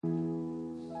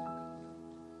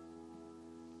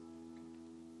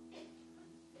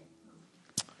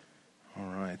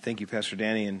Thank you, Pastor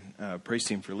Danny and praise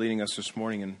team for leading us this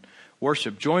morning in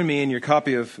worship. Join me in your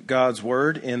copy of God's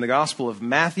Word in the Gospel of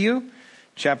Matthew,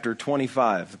 chapter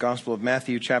 25. The Gospel of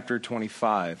Matthew, chapter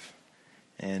 25.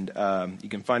 And you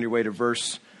can find your way to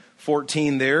verse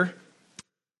 14 there.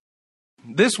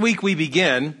 This week we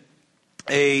begin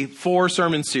a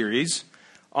 4-sermon series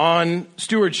on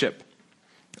stewardship,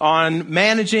 on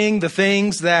managing the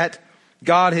things that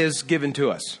God has given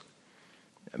to us.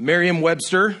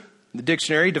 Merriam-Webster, the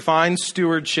dictionary, defines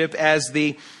stewardship as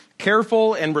the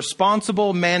careful and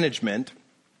responsible management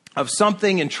of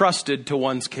something entrusted to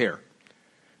one's care.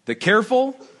 The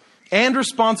careful and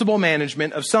responsible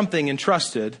management of something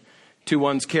entrusted to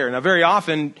one's care. Now, very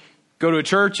often, go to a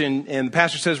church and the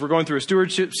pastor says, we're going through a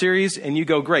stewardship series, and you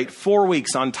go, great, 4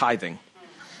 weeks on tithing.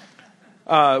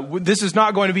 This is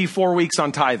not going to be 4 weeks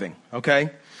on tithing, okay?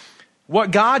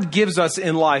 What God gives us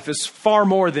in life is far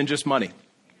more than just money.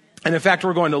 And in fact,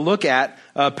 we're going to look at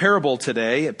a parable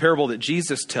today, a parable that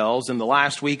Jesus tells in the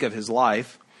last week of his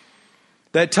life,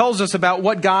 that tells us about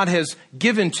what God has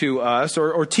given to us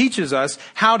or teaches us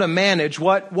how to manage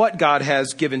what God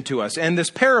has given to us. And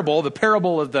this parable, the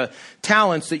parable of the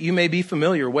talents that you may be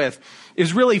familiar with,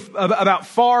 is really about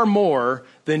far more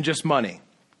than just money.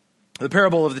 The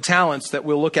parable of the talents that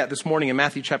we'll look at this morning in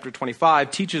Matthew chapter 25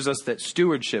 teaches us that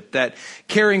stewardship, that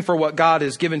caring for what God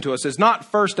has given to us, is not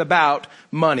first about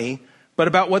money, but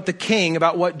about what the King,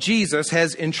 about what Jesus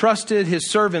has entrusted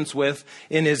his servants with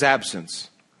in his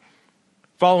absence.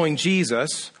 Following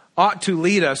Jesus ought to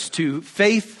lead us to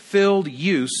faith-filled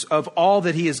use of all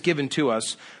that he has given to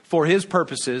us for his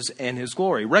purposes and his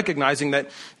glory, recognizing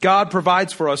that God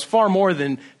provides for us far more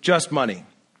than just money,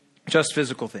 just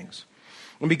physical things.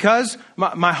 And because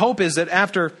my hope is that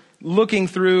after looking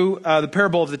through the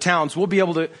parable of the talents, we'll be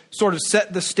able to sort of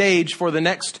set the stage for the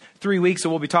next 3 weeks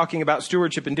that we'll be talking about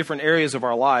stewardship in different areas of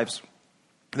our lives.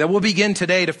 That we'll begin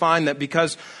today to find that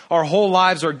because our whole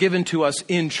lives are given to us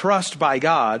in trust by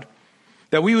God,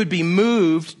 that we would be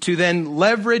moved to then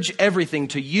leverage everything,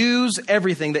 to use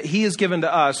everything that he has given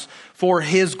to us for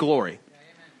his glory.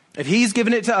 If he's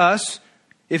given it to us,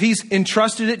 if he's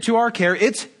entrusted it to our care,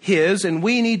 it's his, and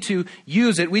we need to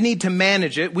use it. We need to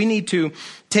manage it. We need to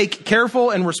take careful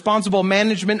and responsible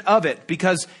management of it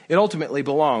because it ultimately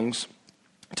belongs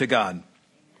to God.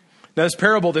 Now, this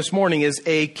parable this morning is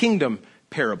a kingdom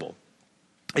parable.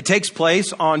 It takes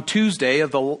place on Tuesday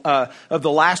of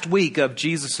the last week of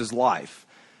Jesus' life,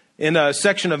 in a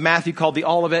section of Matthew called the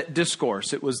Olivet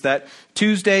Discourse. It was that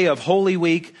Tuesday of Holy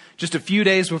Week, just a few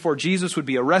days before Jesus would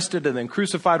be arrested and then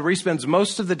crucified, where he spends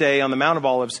most of the day on the Mount of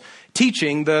Olives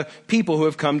teaching the people who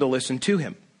have come to listen to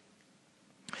him.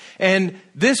 And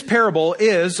this parable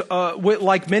is,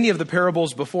 like many of the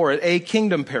parables before it, a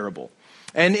kingdom parable.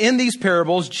 And in these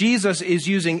parables, Jesus is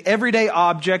using everyday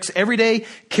objects, everyday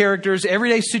characters,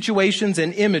 everyday situations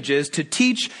and images to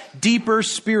teach deeper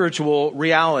spiritual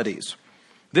realities.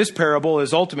 This parable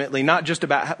is ultimately not just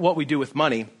about what we do with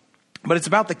money, but it's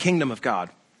about the kingdom of God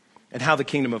and how the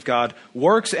kingdom of God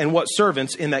works and what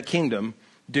servants in that kingdom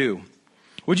do.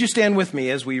 Would you stand with me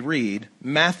as we read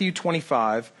Matthew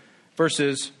 25,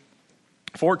 verses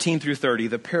 14 through 30,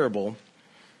 the parable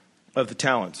of the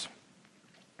talents.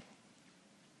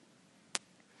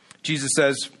 Jesus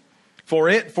says,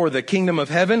 for the kingdom of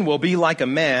heaven will be like a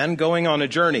man going on a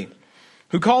journey,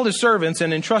 who called his servants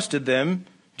and entrusted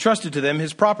to them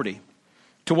his property.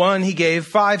 To one he gave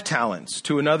 5 talents,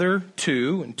 to another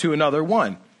 2, and to another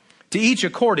 1, to each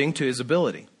according to his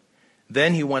ability.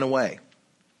 Then he went away.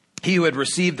 He who had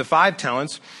received the 5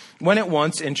 talents went at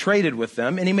once and traded with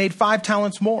them, and he made 5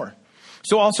 talents more.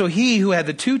 So also he who had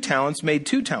the 2 talents made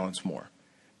 2 talents more.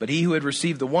 But he who had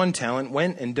received the 1 talent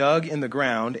went and dug in the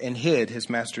ground and hid his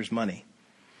master's money.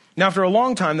 Now after a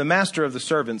long time the master of the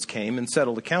servants came and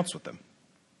settled accounts with them.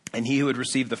 And he who had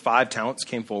received the 5 talents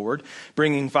came forward,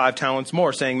 bringing 5 talents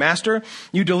more, saying, Master,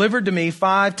 you delivered to me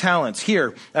 5 talents.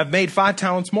 Here, I've made 5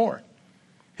 talents more.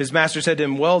 His master said to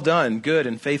him, well done, good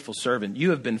and faithful servant.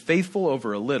 You have been faithful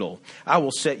over a little. I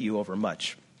will set you over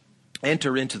much.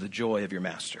 Enter into the joy of your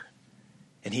master.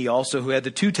 And he also who had the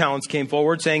 2 talents came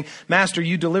forward, saying, Master,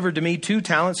 you delivered to me 2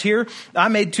 talents. Here, I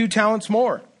made 2 talents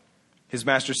more. His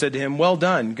master said to him, well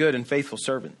done, good and faithful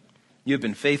servant. You have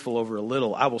been faithful over a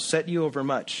little. I will set you over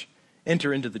much.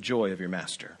 Enter into the joy of your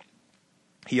master.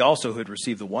 He also who had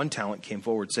received the 1 talent came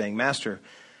forward, saying, Master,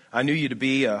 I knew you to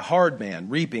be a hard man,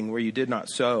 reaping where you did not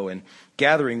sow, and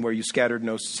gathering where you scattered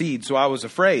no seed. So I was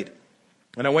afraid,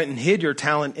 and I went and hid your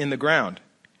talent in the ground.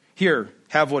 Here,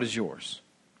 have what is yours.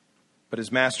 But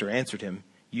his master answered him,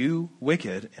 You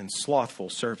wicked and slothful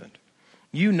servant.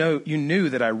 You knew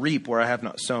that I reap where I have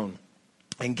not sown,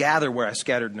 and gather where I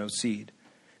scattered no seed.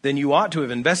 Then you ought to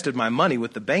have invested my money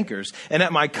with the bankers, and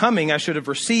at my coming I should have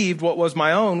received what was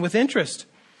my own with interest.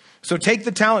 So take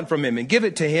the talent from him and give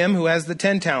it to him who has the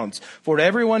 10 talents. For to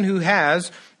everyone who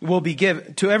has will be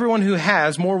given. To everyone who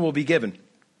has, more will be given,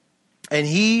 and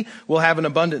he will have an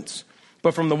abundance.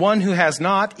 But from the one who has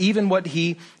not, even what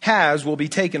he has will be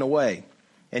taken away.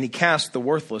 And he cast the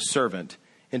worthless servant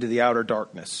into the outer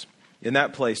darkness. In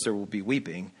that place there will be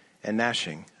weeping and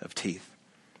gnashing of teeth.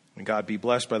 And God be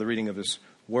blessed by the reading of his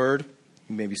word.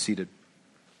 You may be seated.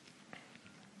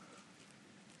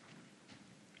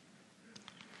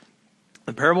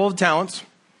 The parable of talents,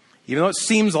 even though it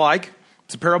seems like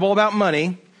it's a parable about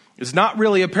money, is not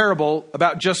really a parable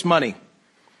about just money.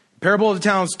 The parable of the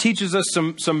talents teaches us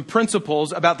some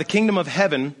principles about the kingdom of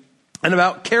heaven and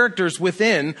about characters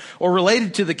within or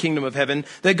related to the kingdom of heaven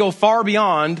that go far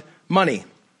beyond money.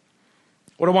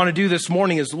 What I want to do this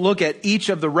morning is look at each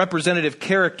of the representative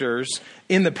characters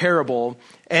in the parable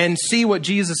and see what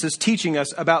Jesus is teaching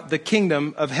us about the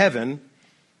kingdom of heaven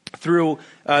through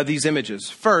these images.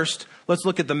 First, let's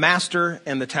look at the master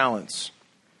and the talents.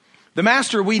 The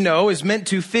master, we know, is meant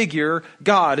to figure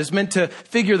God, is meant to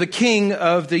figure the king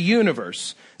of the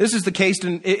universe. This is the case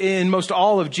in most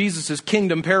all of Jesus'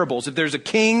 kingdom parables. If there's a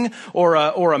king or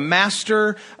a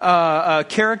master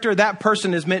character, that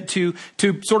person is meant to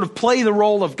sort of play the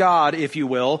role of God, if you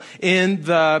will, in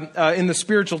the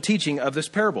spiritual teaching of this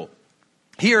parable.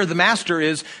 Here, the master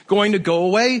is going to go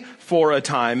away for a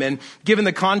time. And given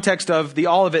the context of the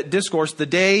Olivet Discourse, the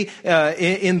day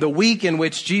in the week in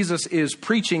which Jesus is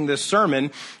preaching this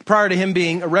sermon, prior to him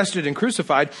being arrested and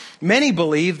crucified, many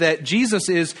believe that Jesus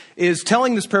is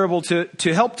telling this parable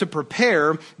to help to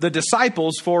prepare the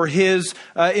disciples for his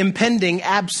impending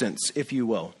absence, if you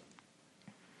will.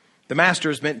 The master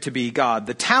is meant to be God.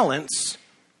 The talents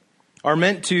are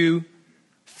meant to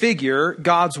figure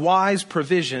God's wise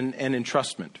provision and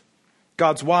entrustment.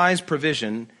 God's wise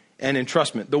provision and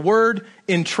entrustment. The word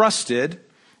entrusted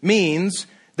means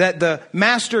that the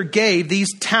master gave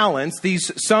these talents,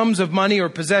 these sums of money or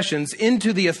possessions,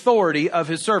 into the authority of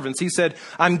his servants. He said,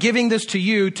 I'm giving this to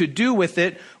you to do with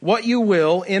it what you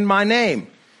will in my name.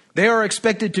 They are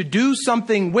expected to do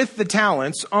something with the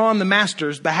talents on the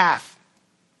master's behalf.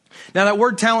 Now, that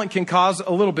word talent can cause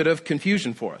a little bit of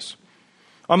confusion for us.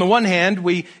 On the one hand,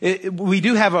 we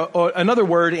do have another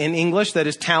word in English that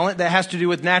is talent that has to do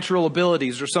with natural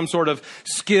abilities or some sort of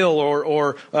skill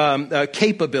or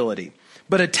capability.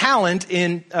 But a talent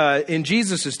in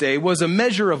Jesus' day was a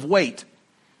measure of weight,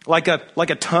 like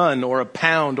a ton or a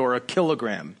pound or a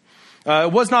kilogram.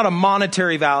 It was not a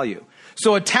monetary value.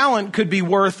 So a talent could be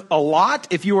worth a lot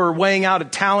if you were weighing out a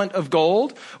talent of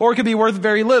gold, or it could be worth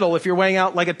very little if you're weighing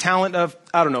out like a talent of,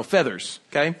 feathers,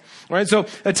 okay? All right, so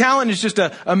a talent is just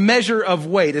a measure of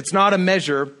weight. It's not a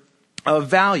measure of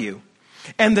value.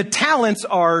 And the talents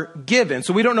are given.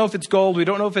 So we don't know if it's gold. We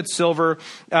don't know if it's silver.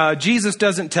 Jesus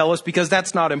doesn't tell us because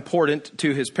that's not important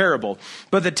to his parable.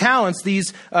 But the talents,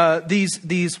 these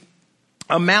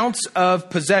amounts of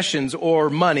possessions or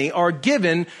money are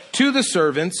given to the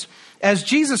servants, as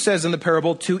Jesus says in the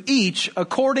parable, to each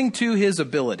according to his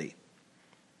ability.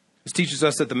 This teaches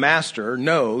us that the master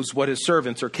knows what his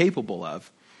servants are capable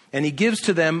of, and he gives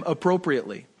to them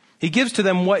appropriately. He gives to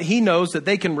them what he knows that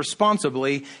they can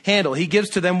responsibly handle. He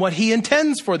gives to them what he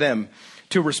intends for them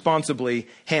to responsibly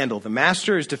handle. The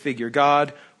master is to figure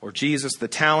God or Jesus. The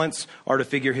talents are to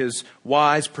figure his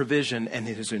wise provision and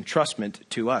his entrustment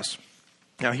to us.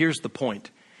 Now, here's the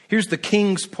point. Here's the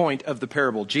king's point of the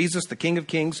parable. Jesus, the King of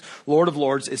Kings, Lord of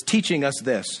Lords, is teaching us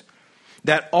this,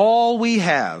 that all we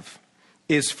have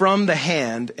is from the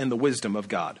hand and the wisdom of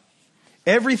God.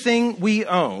 Everything we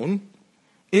own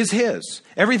is his.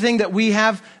 Everything that we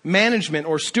have management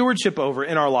or stewardship over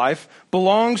in our life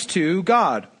belongs to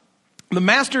God. The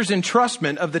master's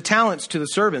entrustment of the talents to the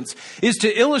servants is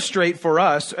to illustrate for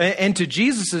us and to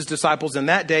Jesus' disciples in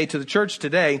that day, to the church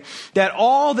today, that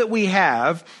all that we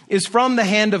have is from the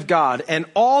hand of God. And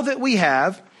all that we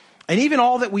have, and even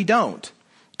all that we don't,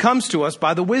 comes to us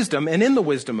by the wisdom and in the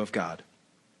wisdom of God.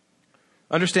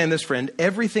 Understand this, friend.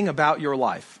 Everything about your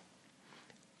life,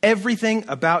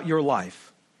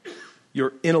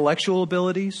 your intellectual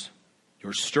abilities,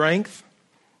 your strength,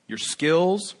 your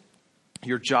skills,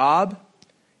 your job,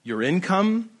 your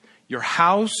income, your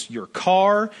house, your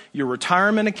car, your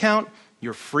retirement account,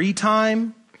 your free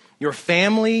time, your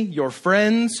family, your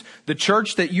friends, the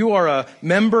church that you are a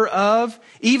member of,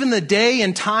 even the day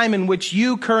and time in which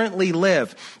you currently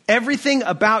live. Everything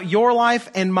about your life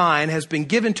and mine has been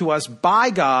given to us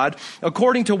by God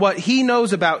according to what he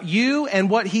knows about you and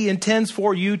what he intends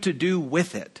for you to do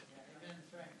with it.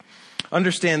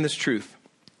 Understand this truth.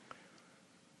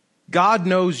 God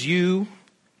knows you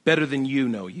better than you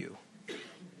know you.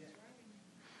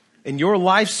 And your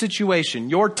life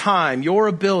situation, your time, your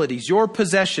abilities, your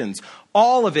possessions,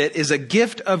 all of it is a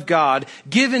gift of God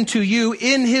given to you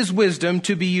in His wisdom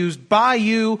to be used by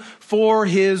you for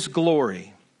His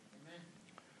glory.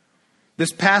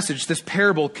 This passage, this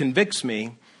parable convicts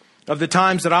me of the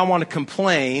times that I want to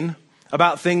complain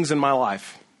about things in my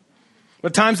life. The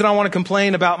times that I want to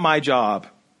complain about my job.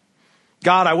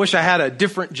 God, I wish I had a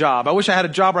different job. I wish I had a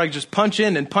job where I could just punch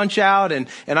in and punch out and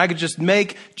I could just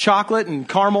make chocolate and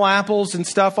caramel apples and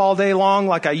stuff all day long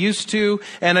like I used to.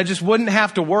 And I just wouldn't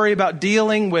have to worry about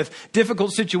dealing with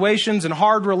difficult situations and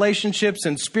hard relationships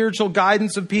and spiritual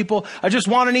guidance of people. I just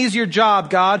want an easier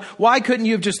job, God. Why couldn't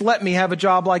you have just let me have a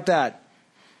job like that?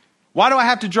 Why do I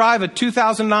have to drive a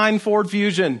 2009 Ford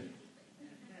Fusion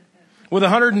with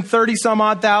 130 some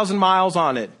odd thousand miles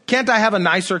on it? Can't I have a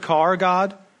nicer car,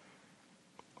 God?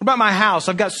 What about my house?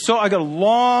 I got a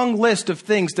long list of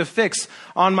things to fix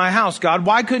on my house, God.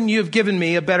 Why couldn't you have given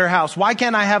me a better house? Why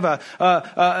can't I have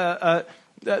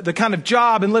the kind of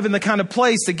job and live in the kind of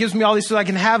place that gives me all these so I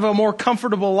can have a more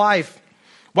comfortable life?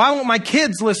 Why won't my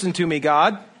kids listen to me,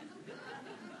 God?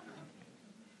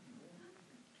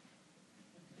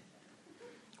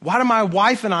 Why do my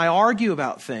wife and I argue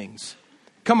about things?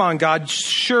 Come on, God,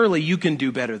 surely you can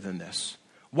do better than this.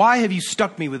 Why have you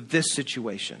stuck me with this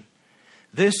situation?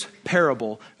 This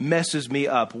parable messes me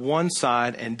up one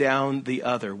side and down the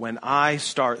other when I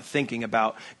start thinking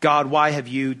about, God, why have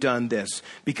you done this?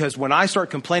 Because when I start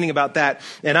complaining about that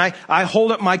and I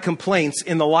hold up my complaints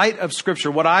in the light of Scripture,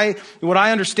 what I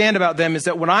understand about them is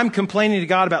that when I'm complaining to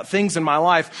God about things in my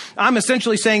life, I'm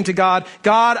essentially saying to God,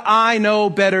 God, I know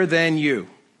better than you.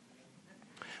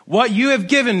 What you have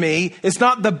given me is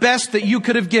not the best that you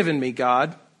could have given me,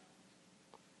 God.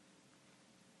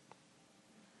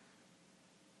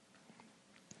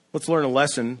 Let's learn a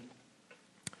lesson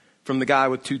from the guy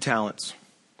with 2 talents.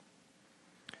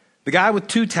 The guy with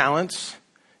 2 talents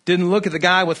didn't look at the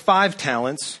guy with 5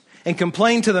 talents and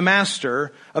complain to the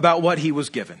master about what he was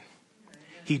given.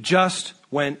 He just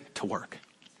went to work.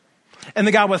 And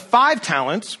the guy with 5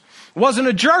 talents wasn't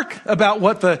a jerk about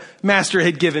what the master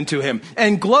had given to him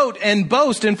and gloat and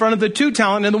boast in front of the 2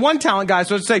 talent and the 1 talent guy.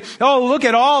 So to say, oh, look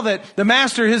at all that the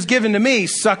master has given to me,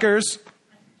 suckers.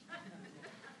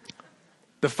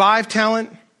 The 5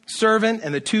 talent servant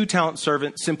and the 2 talent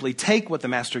servant simply take what the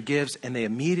master gives and they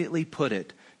immediately put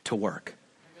it to work.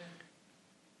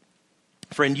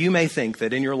 Friend, you may think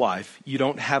that in your life you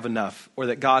don't have enough or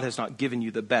that God has not given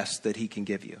you the best that He can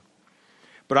give you.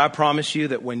 But I promise you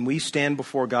that when we stand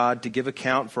before God to give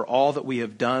account for all that we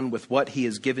have done with what He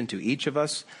has given to each of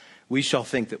us, we shall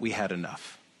think that we had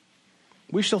enough.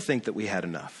 We shall think that we had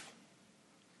enough.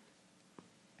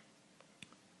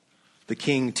 The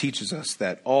king teaches us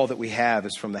that all that we have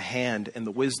is from the hand and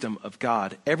the wisdom of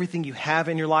God. Everything you have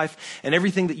in your life and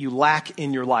everything that you lack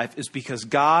in your life is because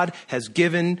God has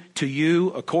given to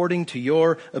you according to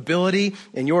your ability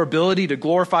and your ability to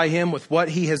glorify Him with what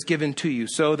He has given to you.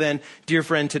 So then, dear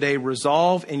friend, today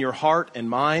resolve in your heart and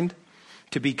mind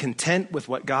to be content with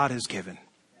what God has given.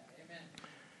 Amen.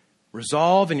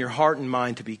 Resolve in your heart and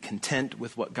mind to be content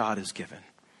with what God has given.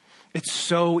 It's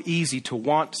so easy to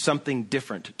want something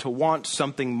different, to want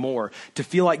something more, to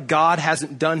feel like God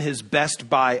hasn't done His best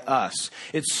by us.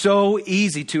 It's so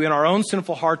easy to, in our own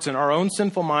sinful hearts and our own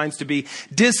sinful minds, to be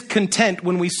discontent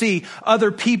when we see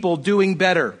other people doing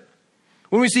better.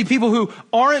 When we see people who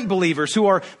aren't believers, who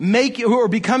are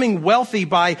becoming wealthy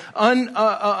by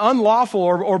unlawful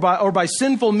or by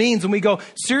sinful means, and we go,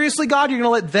 seriously, God, you're going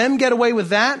to let them get away with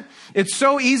that? It's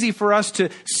so easy for us to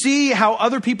see how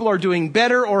other people are doing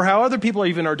better or how other people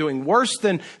even are doing worse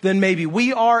than maybe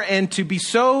we are, and to be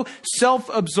so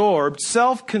self-absorbed,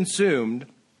 self-consumed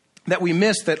that we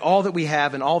miss that all that we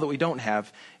have and all that we don't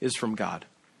have is from God.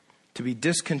 To be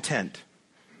discontent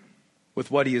with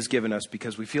what He has given us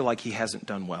because we feel like He hasn't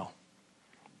done well.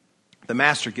 The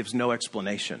master gives no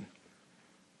explanation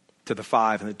to the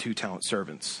 5 and the 2 talent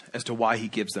servants as to why He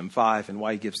gives them 5 and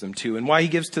why He gives them 2 and why He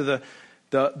gives to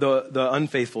the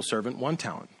unfaithful servant 1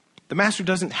 talent. The master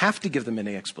doesn't have to give them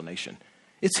any explanation.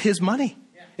 It's his money.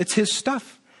 It's his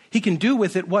stuff. He can do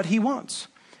with it what he wants.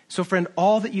 So friend,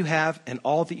 all that you have and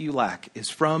all that you lack is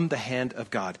from the hand of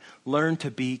God. Learn to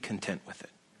be content with it.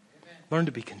 Learn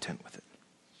to be content with it.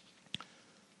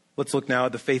 Let's look now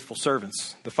at the faithful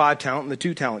servants, the 5 talent and the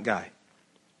 2 talent guy.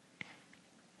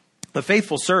 The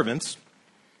faithful servants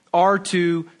are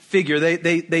to figure,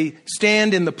 they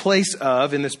stand in the place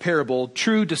of, in this parable,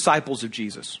 true disciples of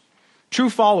Jesus. True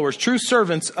followers, true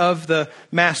servants of the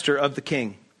master, of the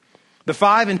king. The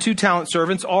 5 and 2 talent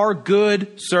servants are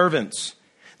good servants.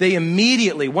 they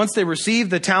immediately, once they receive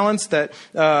the talents that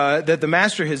the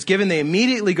master has given, they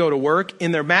immediately go to work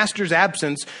in their master's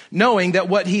absence, knowing that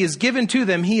what he has given to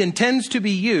them, he intends to be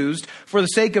used for the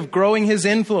sake of growing his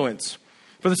influence,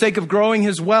 for the sake of growing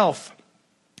his wealth.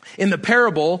 In the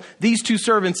parable, these two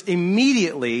servants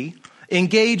immediately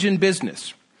engage in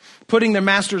business, putting their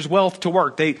master's wealth to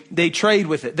work. They trade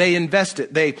with it. They invest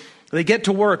it. They get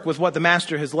to work with what the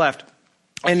master has left.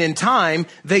 And in time,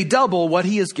 they double what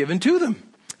he has given to them.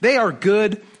 They are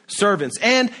good servants.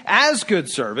 And as good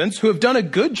servants who have done a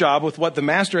good job with what the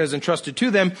master has entrusted to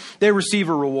them, they receive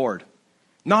a reward.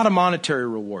 Not a monetary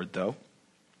reward, though.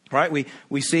 Right?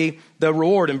 We see the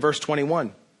reward in verse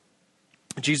 21.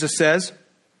 Jesus says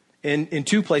in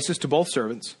two places to both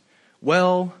servants,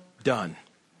 "Well done,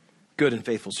 good and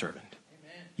faithful servant.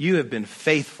 Amen. You have been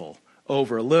faithful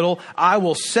over a little. I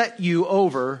will set you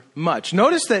over much."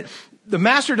 Notice that the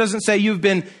master doesn't say you've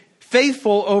been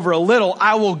faithful over a little.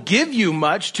 I will give you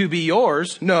much to be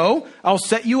yours. No, I'll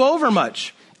set you over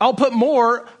much. I'll put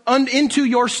more into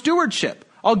your stewardship.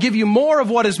 I'll give you more of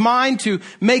what is mine to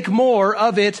make more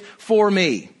of it for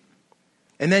me.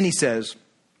 And then he says,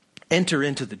 enter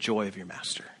into the joy of your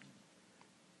master.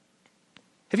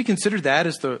 Have you considered that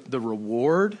as the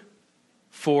reward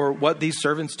for what these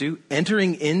servants do?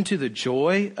 Entering into the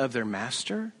joy of their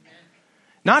master?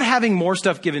 Not having more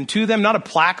stuff given to them, not a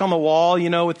plaque on the wall,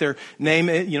 with their name,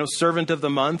 servant of the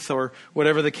month or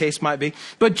whatever the case might be.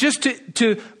 But just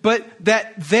but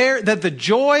that the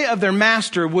joy of their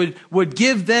master would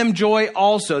give them joy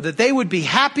also. That they would be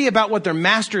happy about what their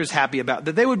master is happy about.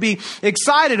 That they would be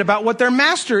excited about what their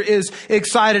master is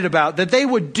excited about. That they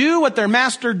would do what their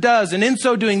master does. And in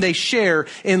so doing, they share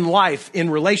in life,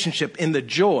 in relationship, in the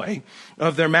joy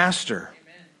of their master.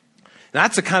 Amen.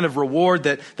 That's a kind of reward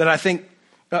that I think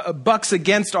bucks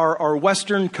against our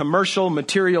Western commercial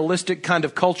materialistic kind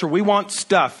of culture. We want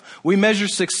stuff. We measure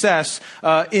success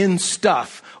in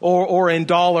stuff or in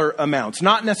dollar amounts,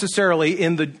 not necessarily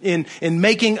in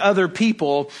making other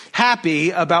people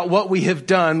happy about what we have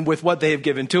done with what they have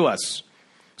given to us.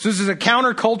 So this is a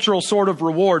countercultural sort of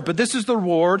reward, but this is the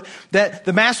reward that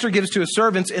the master gives to his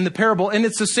servants in the parable, and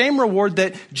it's the same reward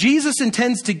that Jesus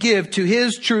intends to give to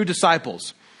his true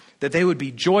disciples. That they would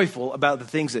be joyful about the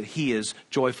things that he is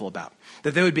joyful about.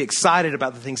 That they would be excited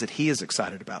about the things that he is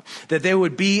excited about. That they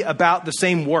would be about the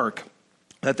same work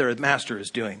that their master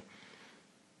is doing.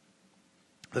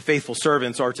 The faithful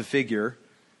servants are to figure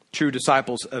true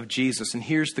disciples of Jesus. And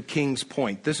here's the king's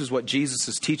point. This is what Jesus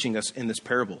is teaching us in this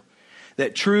parable.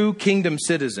 That true kingdom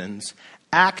citizens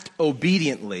act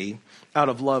obediently out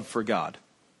of love for God.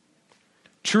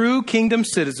 True kingdom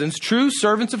citizens, true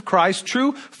servants of Christ,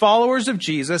 true followers of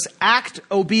Jesus act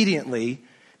obediently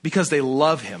because they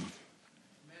love him.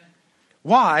 Amen.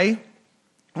 Why,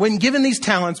 when given these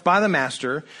talents by the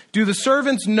master, do the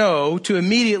servants know to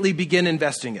immediately begin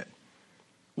investing it?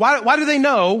 Why do they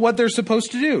know what they're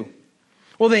supposed to do?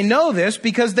 Well, they know this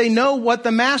because they know what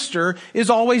the master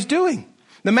is always doing.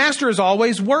 The master is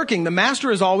always working. The master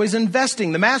is always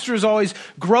investing. The master is always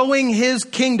growing his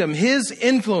kingdom, his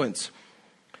influence.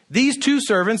 These two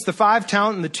servants, the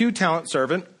 5-talent and the 2-talent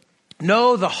servant,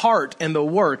 know the heart and the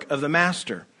work of the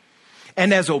master.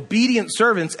 And as obedient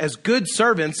servants, as good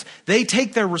servants, they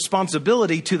take their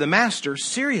responsibility to the master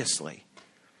seriously.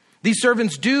 These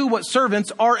servants do what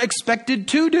servants are expected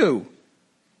to do.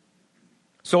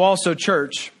 So also,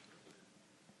 church,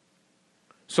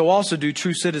 so also do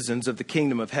true citizens of the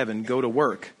kingdom of heaven go to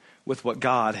work with what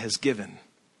God has given.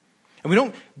 And we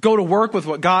don't go to work with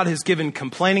what God has given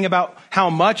complaining about how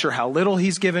much or how little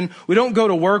he's given. We don't go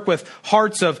to work with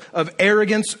hearts of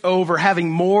arrogance over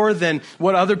having more than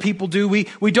what other people do. We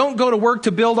don't go to work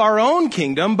to build our own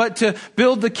kingdom, but to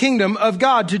build the kingdom of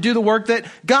God, to do the work that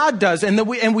God does. And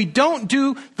we don't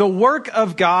do the work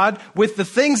of God with the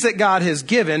things that God has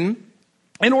given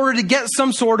in order to get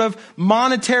some sort of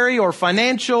monetary or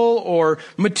financial or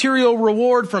material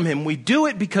reward from him. We do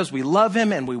it because we love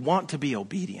him and we want to be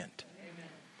obedient.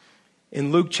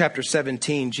 In Luke chapter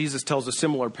 17, Jesus tells a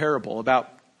similar parable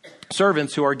about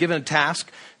servants who are given a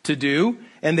task to do,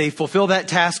 and they fulfill that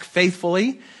task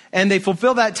faithfully, and they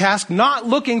fulfill that task not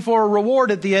looking for a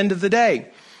reward at the end of the day.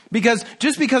 Because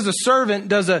just because a servant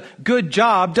does a good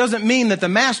job doesn't mean that the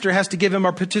master has to give him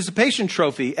a participation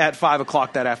trophy at 5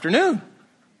 o'clock that afternoon.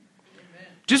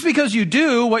 Just because you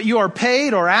do what you are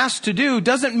paid or asked to do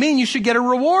doesn't mean you should get a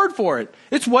reward for it.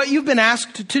 It's what you've been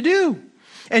asked to do.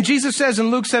 And Jesus says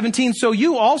in Luke 17, so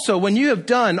you also, when you have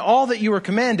done all that you were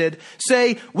commanded,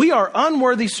 say, we are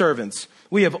unworthy servants.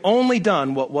 We have only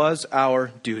done what was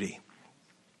our duty.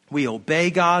 We obey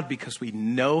God because we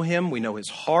know him. We know his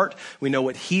heart. We know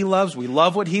what he loves. We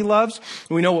love what he loves.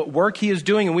 We know what work he is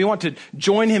doing, and we want to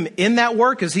join him in that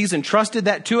work as he's entrusted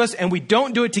that to us, and we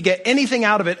don't do it to get anything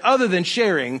out of it other than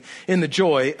sharing in the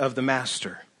joy of the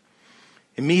master.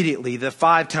 Immediately, the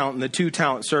 5-talent and the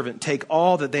 2-talent servant take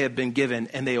all that they have been given,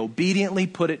 and they obediently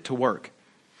put it to work.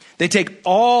 They take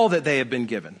all that they have been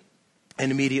given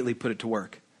and immediately put it to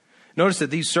work. Notice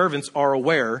that these servants are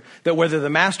aware that whether the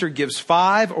master gives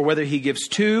 5 or whether he gives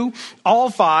 2, all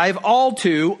 5, all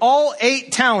 2, all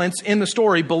 8 talents in the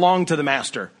story belong to the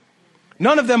master.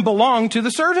 None of them belong to the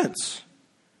servants.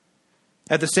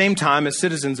 At the same time, as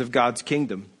citizens of God's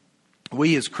kingdom,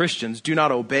 we as Christians do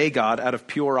not obey God out of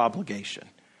pure obligation.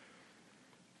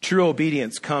 True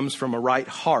obedience comes from a right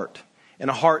heart, and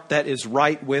a heart that is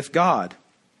right with God.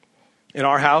 In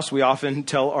our house, we often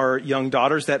tell our young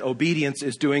daughters that obedience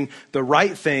is doing the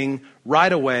right thing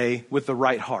right away with the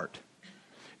right heart.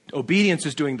 Obedience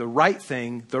is doing the right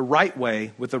thing the right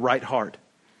way with the right heart.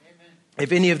 Amen.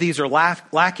 If any of these are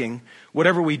lacking,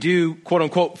 whatever we do, quote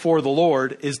unquote, for the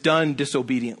Lord is done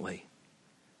disobediently.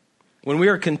 When we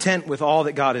are content with all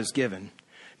that God has given,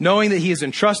 knowing that he has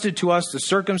entrusted to us the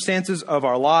circumstances of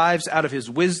our lives out of his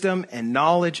wisdom and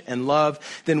knowledge and love,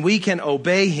 then we can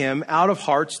obey him out of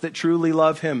hearts that truly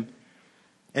love him.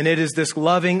 And it is this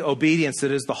loving obedience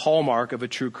that is the hallmark of a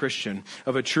true Christian,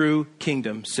 of a true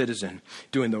kingdom citizen,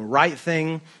 doing the right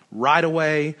thing right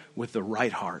away with the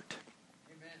right heart.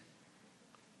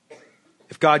 Amen.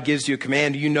 If God gives you a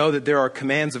command, you know that there are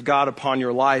commands of God upon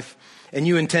your life, and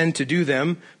you intend to do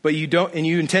them, but you don't, and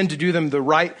you intend to do them the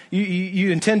right, you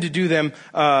intend to do them,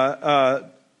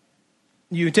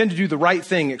 you intend to do the right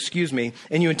thing,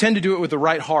 and you intend to do it with the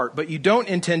right heart, but you don't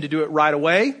intend to do it right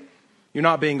away, you're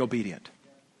not being obedient.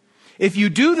 If you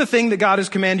do the thing that God has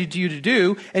commanded you to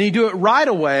do, and you do it right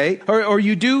away, or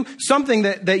you do something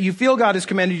that you feel God has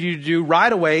commanded you to do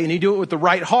right away, and you do it with the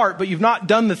right heart, but you've not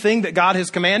done the thing that God has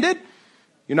commanded,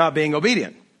 you're not being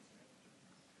obedient.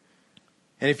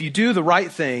 And if you do the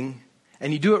right thing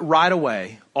and you do it right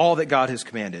away, all that God has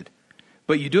commanded,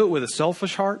 but you do it with a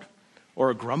selfish heart or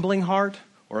a grumbling heart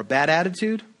or a bad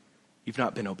attitude, you've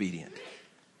not been obedient.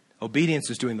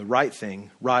 Obedience is doing the right thing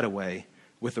right away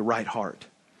with the right heart.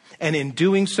 And in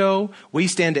doing so, we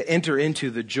stand to enter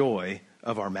into the joy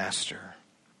of our master.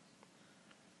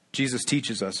 Jesus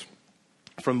teaches us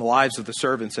from the lives of the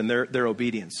servants and their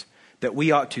obedience that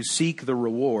we ought to seek the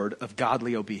reward of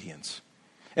godly obedience.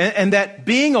 And that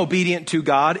being obedient to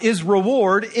God is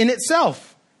reward in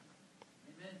itself.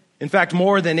 Amen. In fact,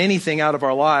 more than anything out of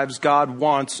our lives, God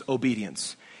wants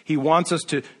obedience. He wants us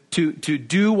to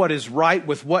do what is right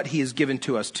with what he has given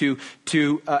to us, to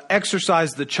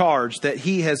exercise the charge that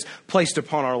he has placed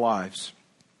upon our lives.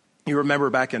 You remember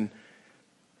back in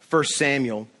 1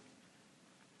 Samuel,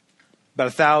 about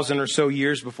 1,000 or so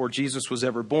years before Jesus was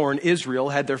ever born, Israel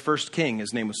had their first king.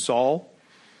 His name was Saul.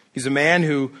 He's a man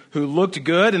who looked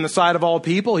good in the sight of all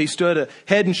people. He stood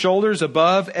head and shoulders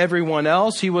above everyone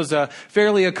else. He was a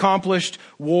fairly accomplished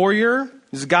warrior.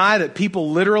 He's a guy that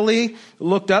people literally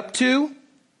looked up to.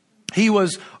 He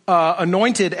was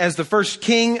anointed as the first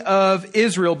king of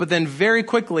Israel, but then very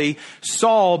quickly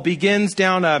Saul begins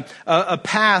down a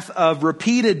path of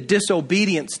repeated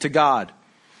disobedience to God.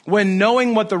 When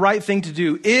knowing what the right thing to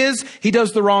do is, he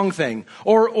does the wrong thing.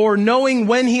 Or knowing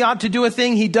when he ought to do a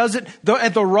thing, he does it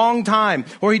at the wrong time.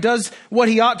 Or he does what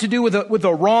he ought to do with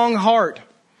a wrong heart.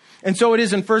 And so it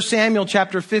is in 1 Samuel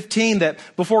chapter 15 that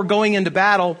before going into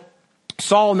battle,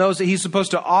 Saul knows that he's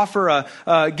supposed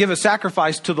to give a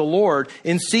sacrifice to the Lord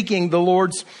in seeking the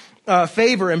Lord's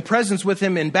favor and presence with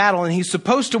him in battle. And he's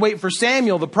supposed to wait for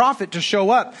Samuel, the prophet, to show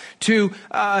up to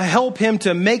help him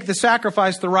to make the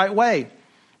sacrifice the right way.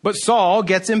 But Saul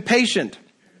gets impatient.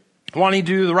 Wanting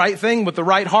to do the right thing with the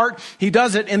right heart, he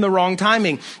does it in the wrong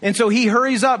timing. And so he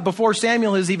hurries up before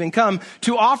Samuel has even come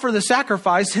to offer the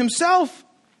sacrifice himself.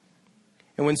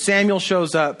 And when Samuel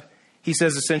shows up, he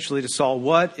says essentially to Saul,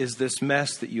 "What is this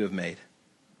mess that you have made?"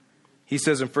 He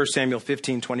says in 1 Samuel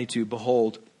 15:22,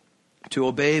 "Behold, to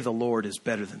obey the Lord is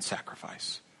better than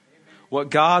sacrifice." Amen. What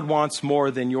God wants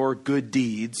more than your good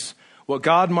deeds, what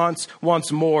God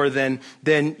wants more than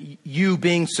you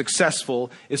being successful,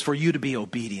 is for you to be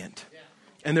obedient. Yeah.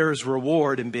 And there is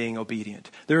reward in being obedient.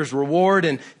 There is reward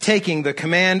in taking the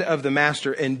command of the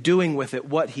master and doing with it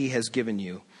what he has given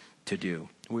you to do.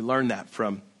 We learn that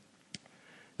from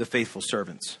the faithful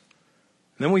servants.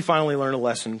 And then we finally learn a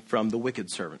lesson from the wicked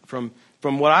servant, from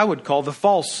what I would call the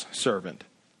false servant.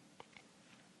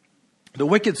 The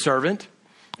wicked servant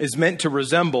is meant to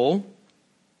resemble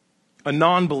a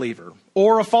non-believer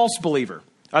or a false believer.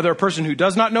 Either a person who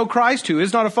does not know Christ, who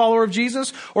is not a follower of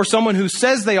Jesus, or someone who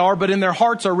says they are, but in their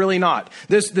hearts are really not.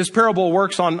 This parable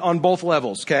works on both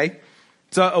levels, okay?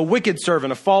 It's a wicked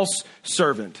servant, a false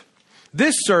servant.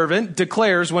 This servant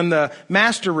declares when the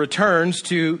master returns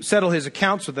to settle his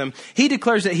accounts with him, he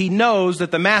declares that he knows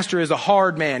that the master is a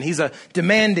hard man. He's a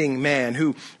demanding man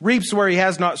who reaps where he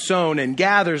has not sown and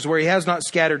gathers where he has not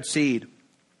scattered seed.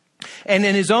 And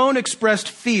in his own expressed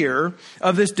fear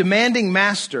of this demanding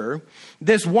master,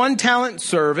 this one-talent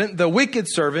servant, the wicked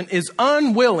servant, is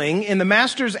unwilling in the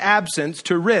master's absence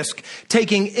to risk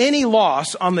taking any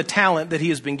loss on the talent that he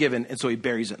has been given, and so he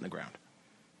buries it in the ground.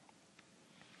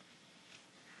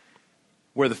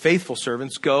 Where the faithful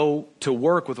servants go to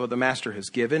work with what the master has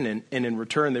given, and in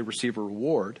return they receive a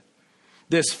reward.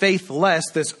 This faithless,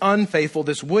 this unfaithful,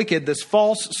 this wicked, this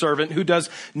false servant who does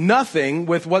nothing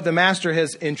with what the master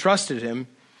has entrusted him,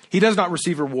 he does not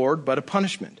receive reward, but a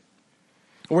punishment.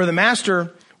 Where the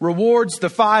master rewards the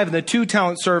 5 and the 2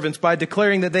 talent servants by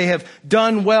declaring that they have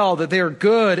done well, that they are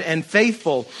good and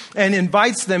faithful, and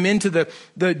invites them into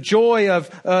the joy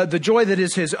that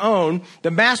is his own.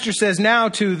 The master says now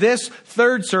to this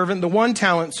 3rd servant, the 1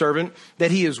 talent servant,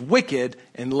 that he is wicked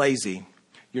and lazy.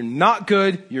 You're not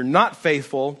good. You're not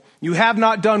faithful. You have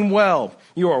not done well.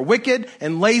 You are wicked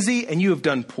and lazy, and you have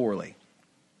done poorly.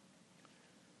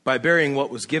 By burying what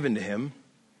was given to him,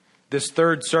 this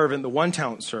 3rd servant, the 1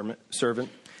 talent servant,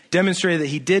 demonstrated that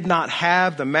he did not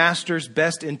have the master's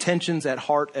best intentions at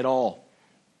heart at all.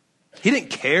 He didn't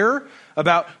care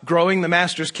about growing the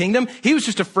master's kingdom. He was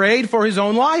just afraid for his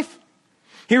own life.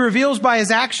 He reveals by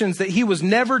his actions that he was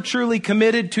never truly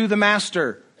committed to the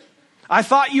master. I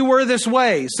thought you were this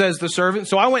way, says the servant,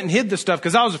 so I went and hid the stuff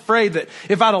because I was afraid that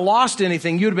if I'd have lost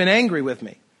anything, you'd have been angry with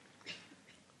me.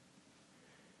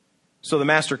 So the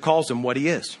master calls him what he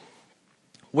is,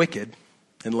 wicked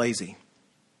and lazy.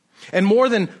 And more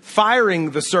than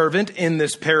firing the servant in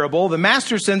this parable, the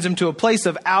master sends him to a place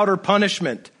of outer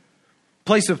punishment,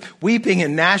 place of weeping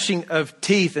and gnashing of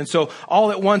teeth. And so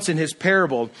all at once in his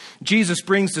parable, Jesus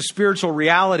brings the spiritual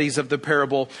realities of the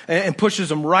parable and pushes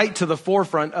them right to the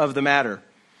forefront of the matter.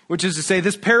 Which is to say,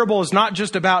 this parable is not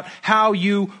just about how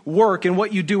you work and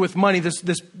what you do with money.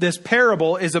 This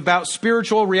parable is about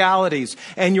spiritual realities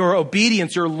and your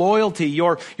obedience, your loyalty,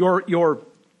 your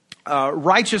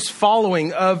righteous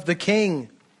following of the king.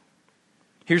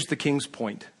 Here's the king's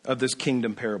point of this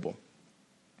kingdom parable.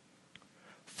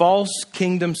 False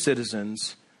kingdom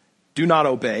citizens do not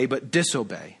obey, but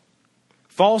disobey.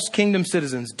 False kingdom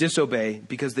citizens disobey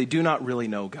because they do not really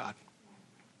know God.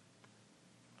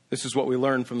 This is what we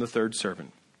learn from the 3rd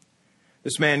servant.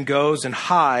 This man goes and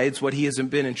hides what he hasn't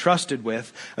been entrusted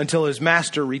with until his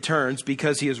master returns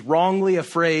because he is wrongly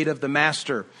afraid of the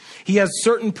master. He has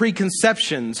certain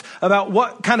preconceptions about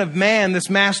what kind of man this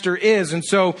master is. And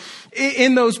so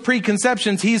in those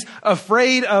preconceptions, he's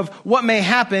afraid of what may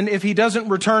happen if he doesn't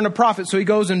return a profit. So he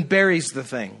goes and buries the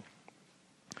thing.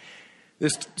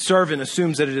 This servant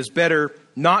assumes that it is better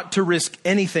not to risk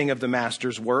anything of the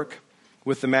master's work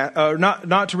with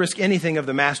not to risk anything of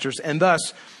the master's, and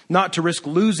thus not to risk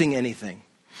losing anything.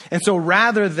 And so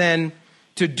rather than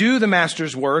to do the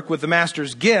master's work with the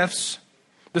master's gifts,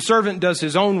 the servant does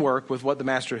his own work with what the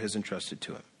master has entrusted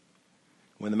to him.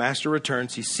 When the master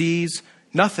returns, he sees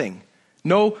nothing,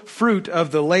 no fruit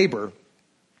of the labor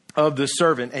of the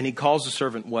servant, and he calls the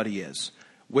servant what he is,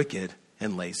 wicked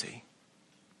and lazy.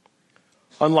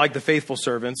 Unlike the faithful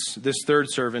servants, this 3rd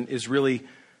servant is really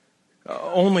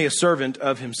only a servant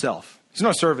of himself. He's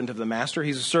not a servant of the master.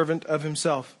 He's a servant of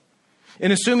himself.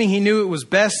 In assuming he knew it was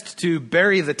best to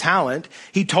bury the talent,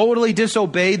 he totally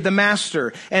disobeyed the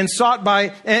master and sought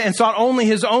only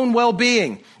his own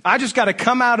well-being. I just got to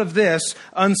come out of this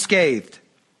unscathed.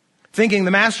 Thinking the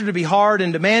master to be hard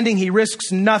and demanding, he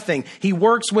risks nothing. He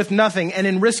works with nothing. And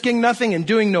in risking nothing and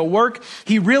doing no work,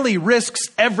 he really risks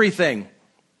everything.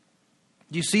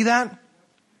 Do you see that?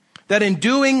 That in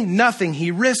doing nothing,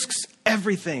 he risks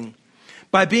everything.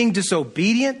 By being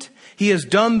disobedient, he has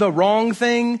done the wrong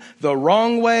thing, the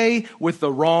wrong way, with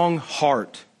the wrong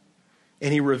heart.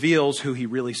 And he reveals who he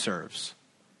really serves,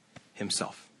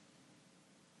 himself.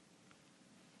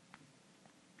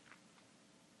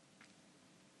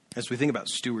 As we think about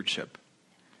stewardship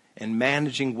and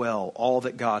managing well all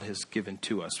that God has given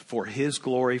to us for his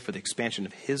glory, for the expansion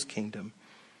of his kingdom,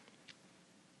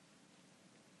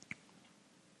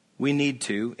 we need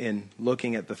to, in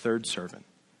looking at the 3rd servant,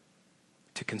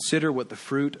 to consider what the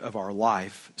fruit of our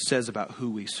life says about who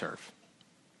we serve.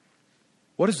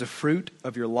 What does the fruit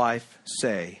of your life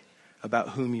say about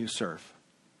whom you serve?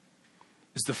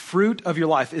 is the fruit of your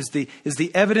life, is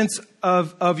the evidence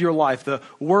of your life, the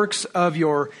works of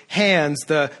your hands,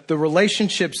 the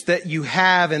relationships that you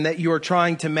have and that you are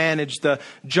trying to manage, the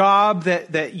job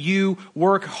that you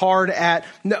work hard at.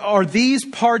 Are these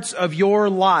parts of your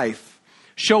life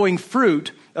showing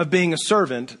fruit of being a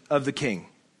servant of the King?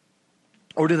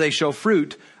 Or do they show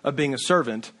fruit of being a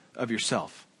servant of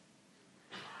yourself?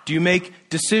 Do you make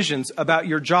decisions about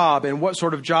your job and what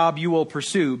sort of job you will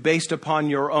pursue based upon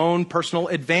your own personal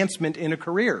advancement in a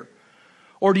career?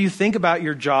 Or do you think about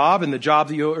your job and the job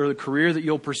that or the career that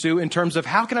you'll pursue in terms of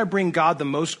how can I bring God the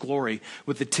most glory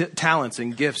with the talents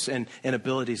and gifts and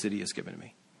abilities that He has given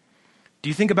me? Do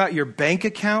you think about your bank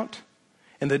account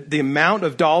and the amount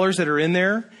of dollars that are in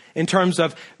there in terms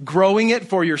of growing it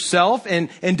for yourself and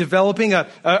developing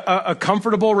a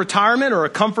comfortable retirement or a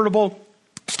comfortable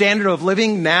standard of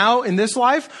living now in this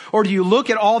life? Or do you look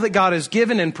at all that God has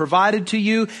given and provided to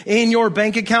you in your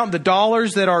bank account, the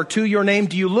dollars that are to your name?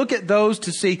 Do you look at those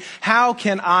to see how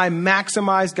can I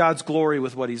maximize God's glory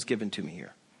with what He's given to me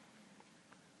here?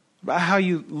 About how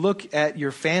you look at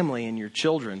your family and your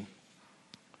children.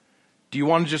 Do you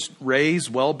want to just raise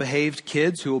well-behaved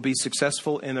kids who will be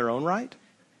successful in their own right?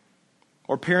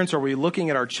 Or parents, are we looking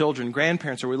at our children?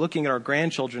 Grandparents, are we looking at our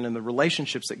grandchildren and the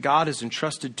relationships that God has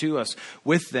entrusted to us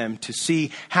with them to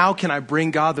see how can I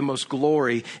bring God the most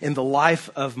glory in the life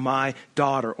of my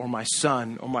daughter or my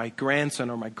son or my grandson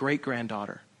or my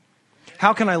great-granddaughter?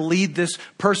 How can I lead this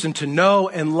person to know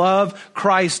and love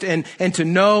Christ and to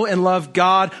know and love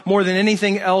God more than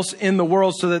anything else in the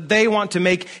world so that they want to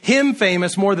make Him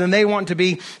famous more than they want to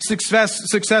be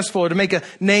successful or to make a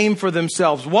name for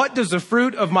themselves? What does the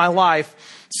fruit of my life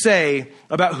say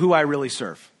about who I really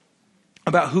serve?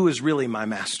 About who is really my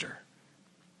master?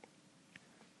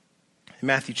 In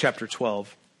Matthew chapter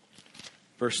 12,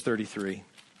 verse 33,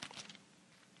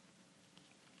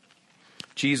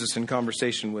 Jesus, in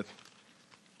conversation with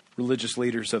religious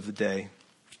leaders of the day,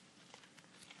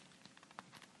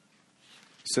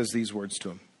 says these words to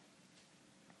him.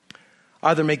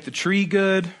 Either make the tree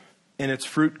good and its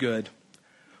fruit good,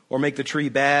 or make the tree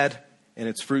bad and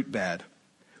its fruit bad.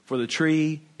 For the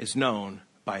tree is known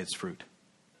by its fruit.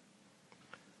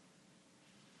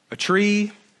 A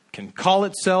tree can call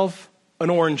itself an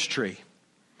orange tree,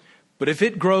 but if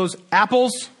it grows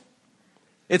apples,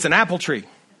 it's an apple tree.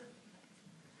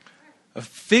 A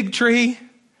fig tree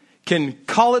can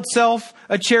call itself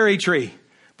a cherry tree,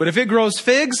 but if it grows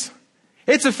figs,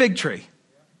 it's a fig tree.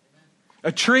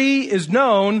 A tree is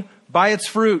known by its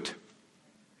fruit.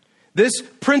 This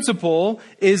principle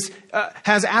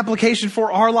has application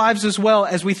for our lives as well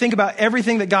as we think about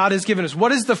everything that God has given us.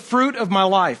 What is the fruit of my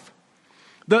life?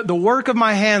 The work of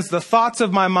my hands, the thoughts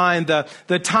of my mind,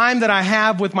 the time that I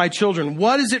have with my children.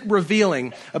 What is it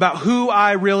revealing about who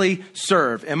I really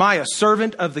serve? Am I a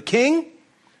servant of the King?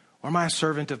 Or am I a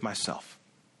servant of myself?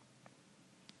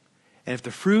 And if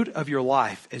the fruit of your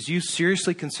life, as you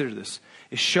seriously consider this,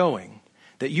 is showing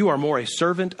that you are more a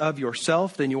servant of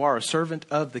yourself than you are a servant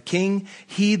of the King,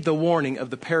 heed the warning of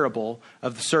the parable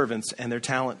of the servants and their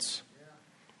talents.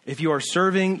 If you are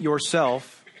serving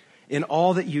yourself in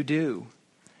all that you do,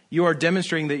 you are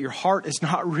demonstrating that your heart is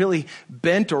not really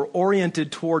bent or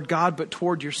oriented toward God, but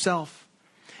toward yourself.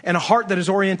 And a heart that is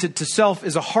oriented to self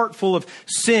is a heart full of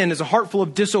sin, is a heart full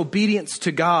of disobedience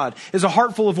to God, is a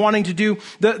heart full of wanting to do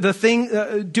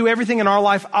do everything in our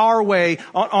life our way,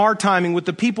 on our timing, with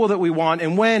the people that we want,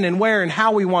 and when and where and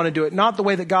how we want to do it, not the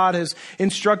way that God has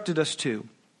instructed us to.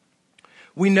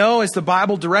 We know, as the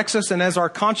Bible directs us and as our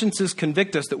consciences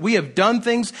convict us, that we have done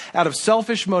things out of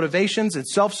selfish motivations and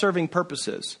self-serving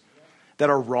purposes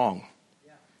that are wrong,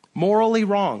 morally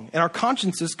wrong, and our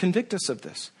consciences convict us of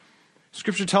this.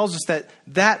 Scripture tells us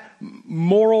that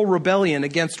moral rebellion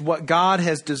against what God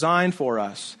has designed for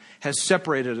us has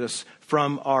separated us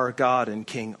from our God and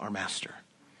King, our Master.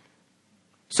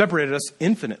 Separated us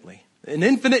infinitely. An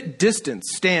infinite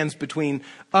distance stands between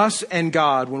us and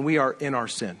God when we are in our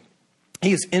sin.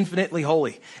 He is infinitely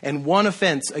holy, and one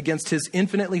offense against His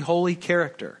infinitely holy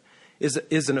character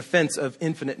is an offense of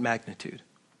infinite magnitude.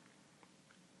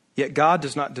 Yet God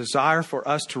does not desire for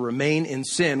us to remain in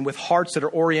sin with hearts that are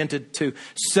oriented to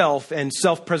self and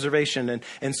self-preservation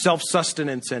and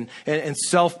self-sustenance and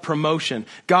self-promotion.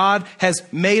 God has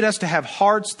made us to have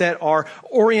hearts that are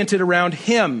oriented around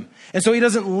Him. And so He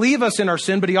doesn't leave us in our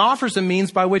sin, but He offers a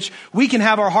means by which we can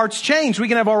have our hearts changed. We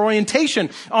can have our orientation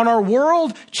on our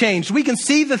world changed. We can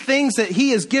see the things that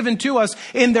He has given to us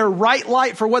in their right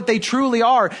light for what they truly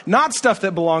are. Not stuff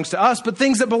that belongs to us, but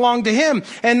things that belong to Him.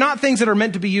 And not things that are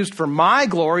meant to be used for my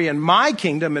glory and my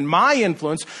kingdom and my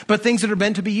influence, but things that are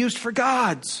meant to be used for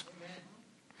God's.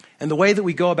 And the way that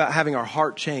we go about having our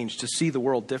heart changed to see the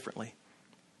world differently,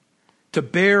 to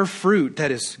bear fruit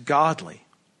that is godly,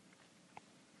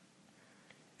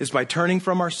 is by turning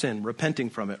from our sin, repenting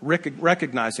from it,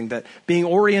 recognizing that being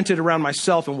oriented around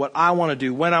myself and what I want to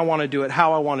do, when I want to do it,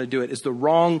 how I want to do it, is the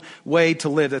wrong way to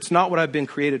live. That's not what I've been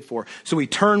created for. So we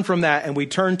turn from that and we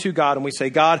turn to God and we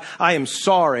say, God, I am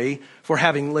sorry for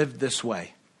having lived this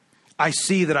way. I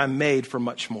see that I'm made for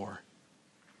much more.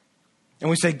 And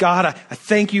we say, God, I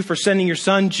thank you for sending your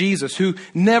son, Jesus, who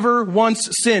never once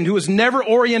sinned, who was never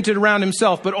oriented around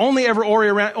himself, but only ever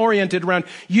oriented around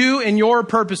you and your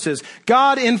purposes.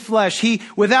 God in flesh, he,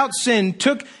 without sin,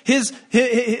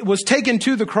 was taken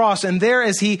to the cross. And there,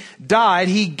 as he died,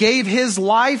 he gave his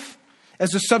life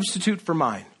as a substitute for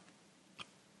mine.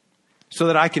 So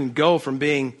that I can go from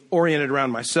being oriented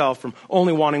around myself, from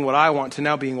only wanting what I want, to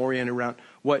now being oriented around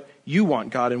what you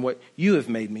want, God, and what you have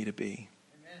made me to be.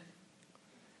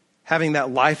 Having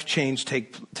that life change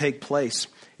take place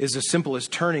is as simple as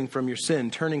turning from your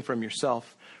sin, turning from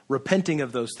yourself, repenting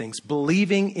of those things,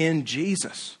 believing in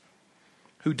Jesus,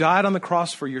 who died on the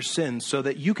cross for your sins so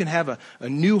that you can have a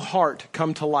new heart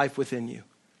come to life within you.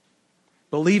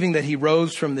 Believing that he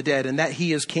rose from the dead and that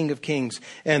he is King of Kings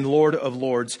and Lord of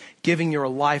Lords, giving your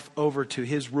life over to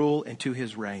his rule and to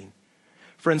his reign.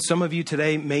 Friends, some of you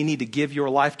today may need to give your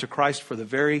life to Christ for the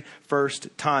very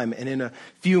first time. And in a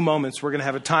few moments, we're going to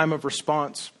have a time of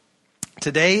response.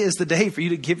 Today is the day for you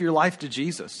to give your life to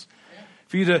Jesus.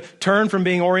 For you to turn from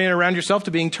being oriented around yourself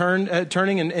to being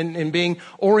turning and being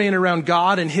oriented around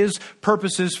God and his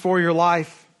purposes for your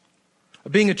life.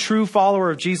 Being a true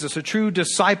follower of Jesus, a true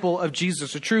disciple of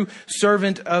Jesus, a true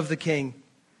servant of the King.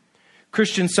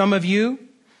 Christian, some of you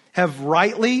have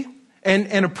rightly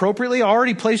and appropriately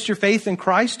already placed your faith in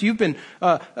Christ. You've been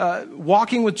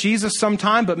walking with Jesus some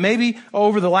time, but maybe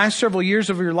over the last several years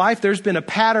of your life, there's been a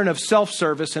pattern of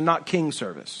self-service and not king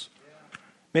service.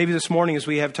 Maybe this morning, as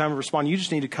we have time to respond, you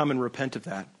just need to come and repent of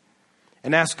that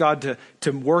and ask God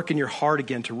to work in your heart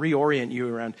again, to reorient you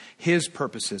around his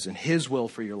purposes and his will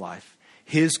for your life,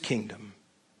 his kingdom.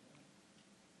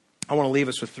 I want to leave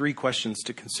us with 3 questions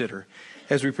to consider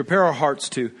as we prepare our hearts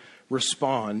to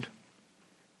respond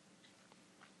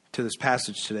to this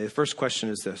passage today. The first question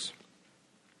is this: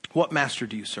 what master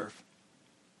do you serve?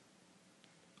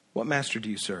 What master do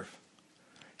you serve?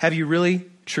 Have you really,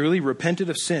 truly repented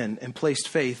of sin and placed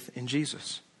faith in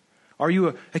Jesus?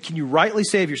 Can you rightly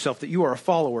say of yourself that you are a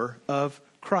follower of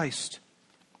Christ?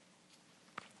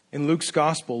 In Luke's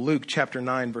Gospel, Luke chapter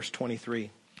 9, verse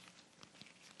 23,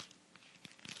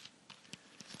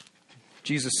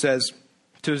 Jesus says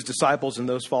to his disciples and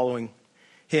those following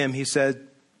him, he said,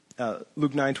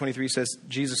 Luke 9:23 says,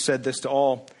 Jesus said this to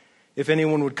all: if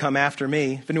anyone would come after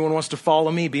me, if anyone wants to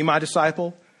follow me, be my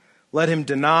disciple, let him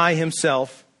deny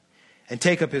himself and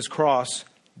take up his cross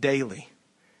daily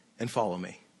and follow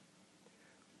me.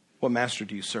 What master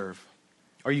do you serve?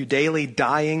 Are you daily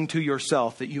dying to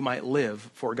yourself that you might live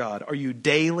for God? Are you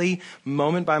daily,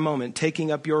 moment by moment,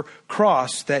 taking up your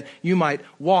cross that you might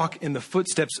walk in the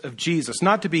footsteps of Jesus?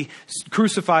 Not to be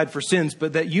crucified for sins,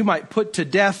 but that you might put to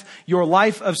death your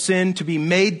life of sin to be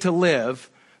made to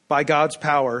live by God's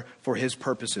power for his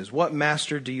purposes. What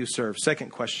master do you serve?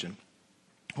 Second question: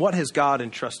 what has God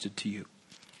entrusted to you?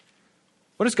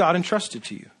 What has God entrusted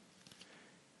to you?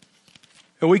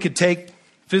 And we could take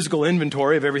physical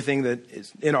inventory of everything that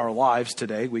is in our lives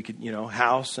today. We could,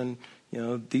 house and,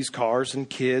 these cars and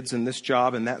kids and this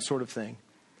job and that sort of thing.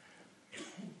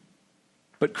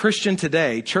 But Christian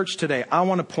today, church today, I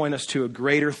want to point us to a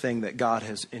greater thing that God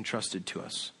has entrusted to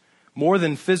us. More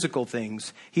than physical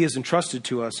things, he has entrusted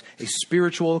to us a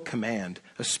spiritual command,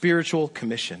 a spiritual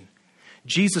commission.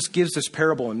 Jesus gives this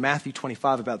parable in Matthew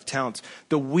 25 about the talents.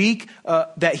 The week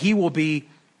that he will be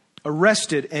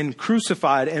arrested and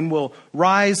crucified and will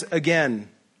rise again,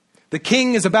 the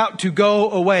king is about to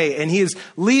go away and he is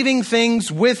leaving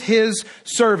things with his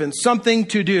servants, something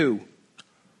to do.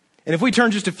 And if we turn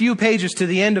just a few pages to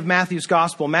the end of Matthew's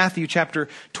Gospel, Matthew chapter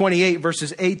 28,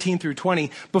 verses 18 through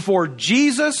 20, before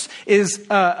Jesus is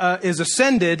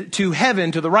ascended to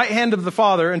heaven, to the right hand of the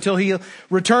Father, until he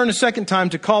return a second time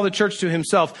to call the church to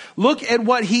himself, look at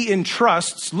what he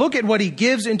entrusts, look at what he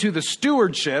gives into the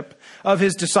stewardship of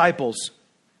his disciples.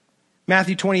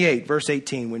 Matthew 28, verse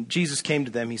 18, when Jesus came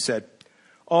to them, he said,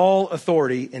 all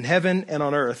authority in heaven and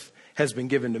on earth has been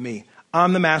given to me.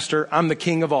 I'm the master. I'm the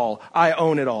king of all. I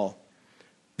own it all.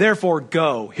 Therefore,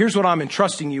 go. Here's what I'm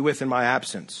entrusting you with in my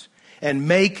absence. and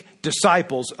make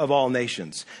disciples of all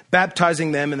nations,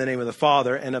 baptizing them in the name of the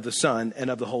Father and of the Son and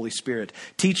of the Holy Spirit,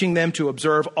 teaching them to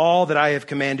observe all that I have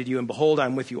commanded you. And behold,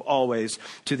 I'm with you always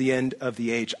to the end of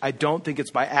the age. I don't think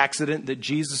it's by accident that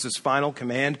Jesus' final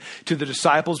command to the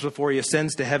disciples before he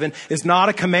ascends to heaven is not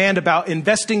a command about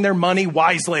investing their money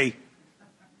wisely.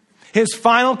 His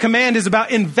final command is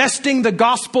about investing the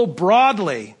gospel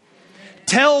broadly.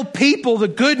 Tell people the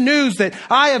good news that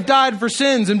I have died for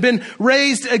sins and been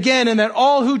raised again, and that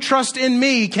all who trust in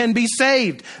me can be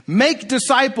saved. Make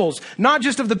disciples, not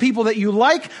just of the people that you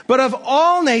like, but of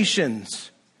all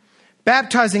nations.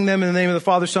 Baptizing them in the name of the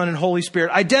Father, Son, and Holy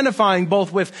Spirit. Identifying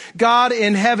both with God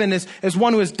in heaven as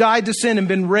one who has died to sin and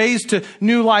been raised to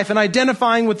new life. And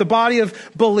identifying with the body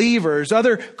of believers,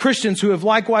 other Christians who have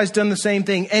likewise done the same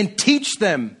thing. And teach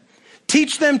them.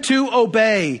 Teach them to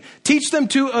obey. Teach them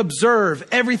to observe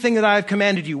everything that I have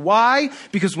commanded you. Why?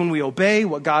 Because when we obey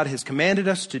what God has commanded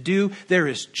us to do, there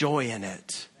is joy in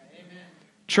it. Amen.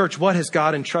 Church, what has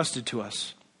God entrusted to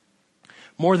us?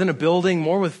 More than a building,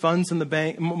 more with funds in the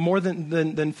bank, more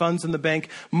than funds in the bank,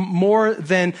 more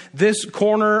than this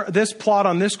plot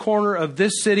on this corner of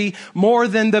this city, more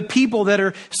than the people that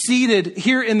are seated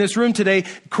here in this room today.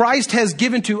 Christ has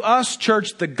given to us,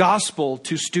 church, the gospel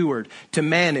to steward, to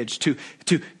manage, to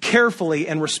carefully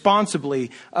and responsibly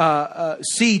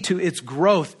see to its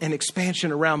growth and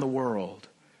expansion around the world.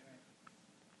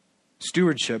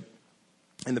 Stewardship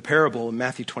in the parable in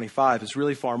Matthew 25 is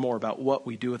really far more about what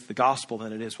we do with the gospel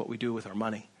than it is what we do with our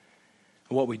money.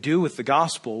 And what we do with the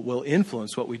gospel will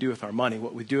influence what we do with our money,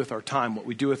 what we do with our time, what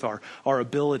we do with our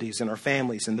abilities and our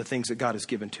families and the things that God has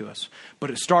given to us.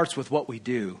 But it starts with what we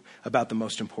do about the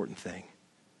most important thing.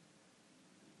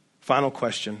 Final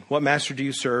question. What master do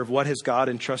you serve? What has God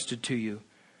entrusted to you?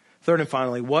 Third and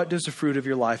finally, what does the fruit of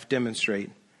your life demonstrate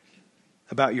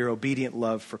about your obedient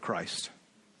love for Christ?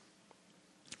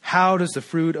 How does the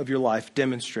fruit of your life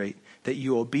demonstrate that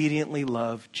you obediently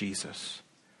love Jesus?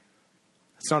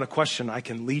 It's not a question I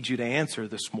can lead you to answer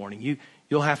this morning.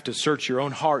 You'll have to search your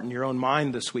own heart and your own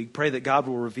mind this week. Pray that God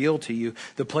will reveal to you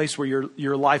the place where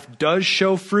your life does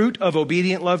show fruit of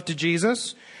obedient love to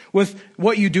Jesus, with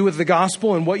what you do with the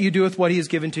gospel and what you do with what he has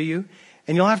given to you.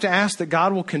 And you'll have to ask that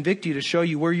God will convict you to show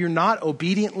you where you're not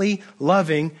obediently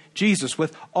loving Jesus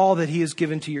with all that he has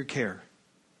given to your care.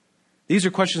 These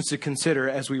are questions to consider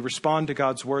as we respond to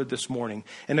God's word this morning,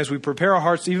 and as we prepare our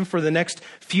hearts even for the next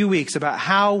few weeks about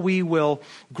how we will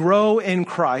grow in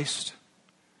Christ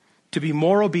to be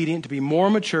more obedient, to be more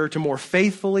mature, to more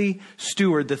faithfully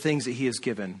steward the things that he has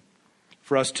given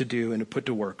for us to do and to put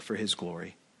to work for his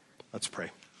glory. Let's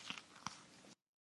pray.